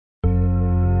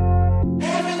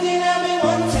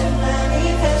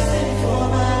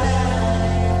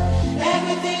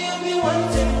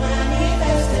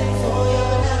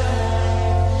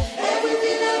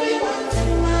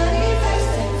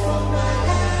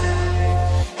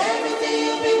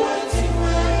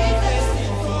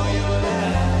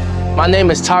My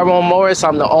name is Tyrone Morris.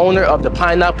 I'm the owner of the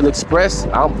Pineapple Express.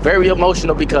 I'm very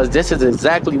emotional because this is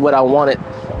exactly what I wanted.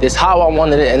 This is how I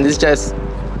wanted it, and it's just,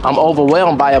 I'm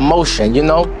overwhelmed by emotion, you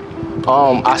know?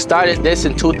 I started this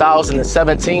in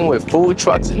 2017 with food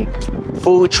trucks and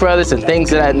food trailers and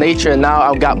things of that nature, and now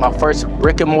I've got my first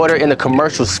brick and mortar in a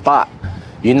commercial spot.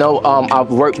 You know, I've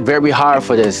worked very hard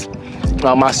for this.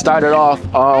 I started off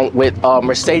with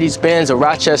Mercedes-Benz of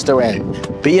Rochester and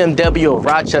BMW of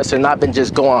Rochester, and I've been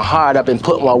just going hard. I've been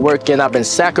putting my work in. I've been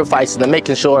sacrificing and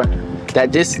making sure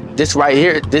that this right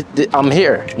here, I'm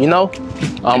here, you know?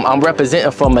 I'm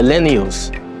representing for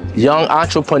millennials, young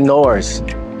entrepreneurs,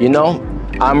 you know?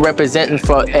 I'm representing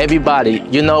for everybody,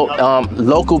 you know,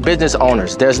 local business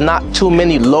owners. There's not too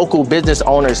many local business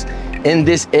owners in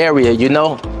this area, you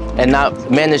know? And I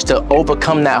managed to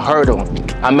overcome that hurdle.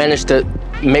 I managed to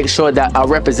make sure that I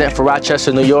represent for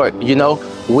Rochester, New York. You know,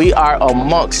 we are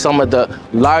amongst some of the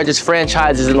largest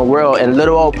franchises in the world, and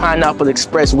little old Pineapple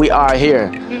Express, we are here,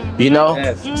 you know?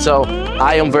 Yes. So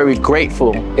I am very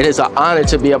grateful. It is an honor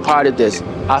to be a part of this.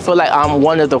 I feel like I'm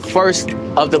one of the first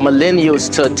of the millennials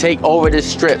to take over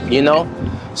this strip, you know?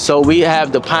 So we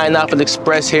have the Pineapple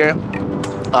Express here.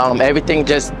 Everything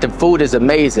the food is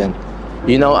amazing.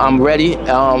 You know, I'm ready.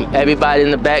 Everybody in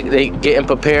the back, they getting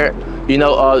prepared. You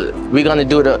know, we're gonna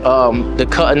do the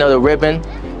cutting of the ribbon,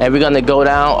 and we're gonna go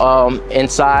down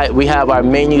inside. We have our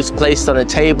menus placed on the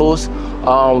tables.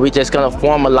 We're just gonna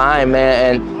form a line,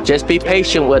 man, and just be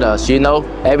patient with us. You know,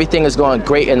 everything is going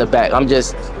great in the back.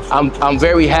 I'm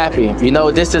very happy. You know,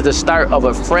 this is the start of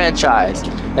a franchise,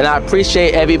 and I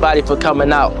appreciate everybody for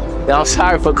coming out. And I'm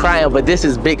sorry for crying, but this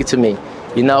is big to me.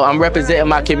 You know, I'm representing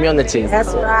my community.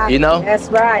 That's right. You know? That's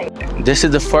right. This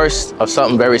is the first of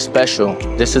something very special.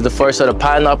 This is the first of the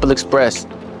Pineapple Express,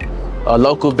 a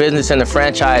local business in the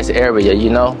franchise area, you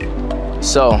know?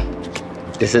 So,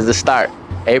 this is the start.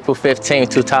 April 15,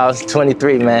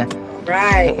 2023, man.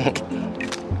 Right.